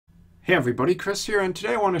Hey everybody, Chris here, and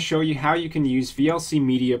today I want to show you how you can use VLC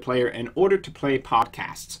Media Player in order to play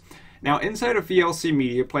podcasts. Now inside of VLC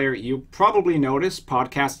Media Player, you'll probably notice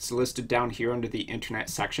podcasts listed down here under the Internet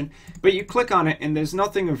section, but you click on it and there's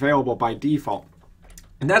nothing available by default.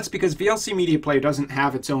 And that's because VLC Media Player doesn't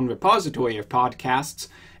have its own repository of podcasts.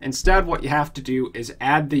 Instead, what you have to do is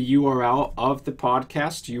add the URL of the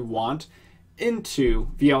podcast you want into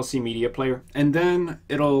VLC Media Player, and then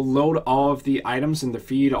it'll load all of the items in the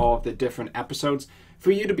feed, all of the different episodes,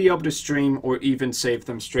 for you to be able to stream or even save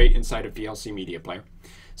them straight inside of VLC Media Player.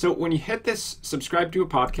 So when you hit this subscribe to a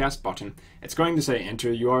podcast button, it's going to say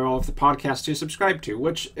enter URL of the podcast you subscribe to,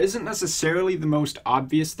 which isn't necessarily the most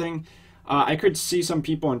obvious thing. I could see some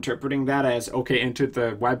people interpreting that as, okay, enter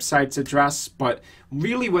the website's address, but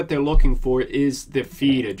really what they're looking for is the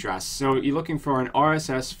feed address. So you're looking for an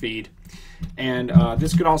RSS feed, and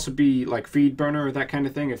this could also be like FeedBurner or that kind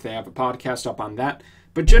of thing if they have a podcast up on that.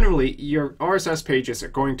 But generally, your RSS pages are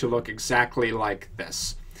going to look exactly like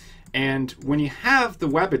this. And when you have the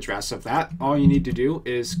web address of that, all you need to do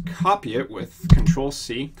is copy it with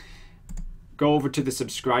Control-C, go over to the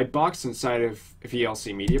subscribe box inside of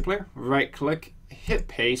VLC Media Player, right click, hit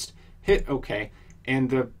paste, hit OK,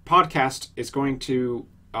 and the podcast is going to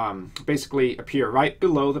basically appear right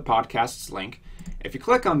below the podcast's link. If you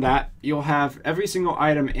click on that, you'll have every single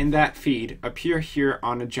item in that feed appear here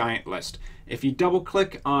on a giant list. If you double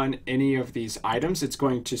click on any of these items, it's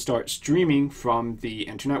going to start streaming from the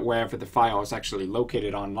internet wherever the file is actually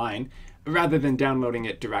located online, rather than downloading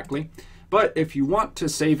it directly. But if you want to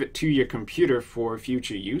save it to your computer for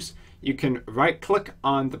future use, you can right-click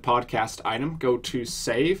on the podcast item, go to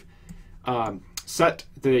Save, set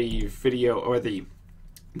the video or the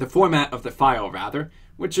format of the file rather,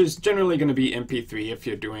 which is generally going to be MP3 if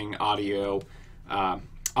you're doing audio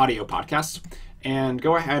podcasts, and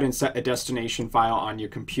go ahead and set a destination file on your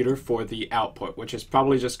computer for the output, which is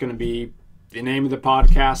probably just going to be the name of the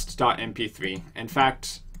podcast.mp3. In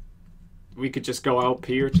fact, we could just go up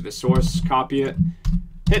here to the source, copy it,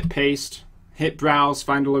 hit paste, hit browse,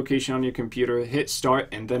 find a location on your computer, hit start,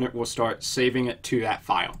 and then it will start saving it to that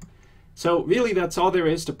file. So really that's all there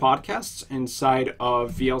is to podcasts inside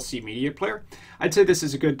of VLC Media Player. I'd say this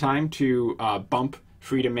is a good time to bump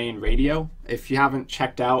Free Domain Radio. If you haven't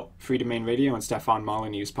checked out Free Domain Radio and Stefan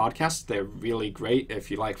Molyneux's podcasts, they're really great if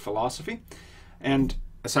you like philosophy. And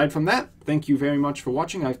aside from that, thank you very much for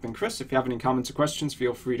watching. I've been Chris. If you have any comments or questions,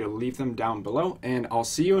 feel free to leave them down below, and I'll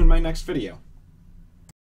see you in my next video.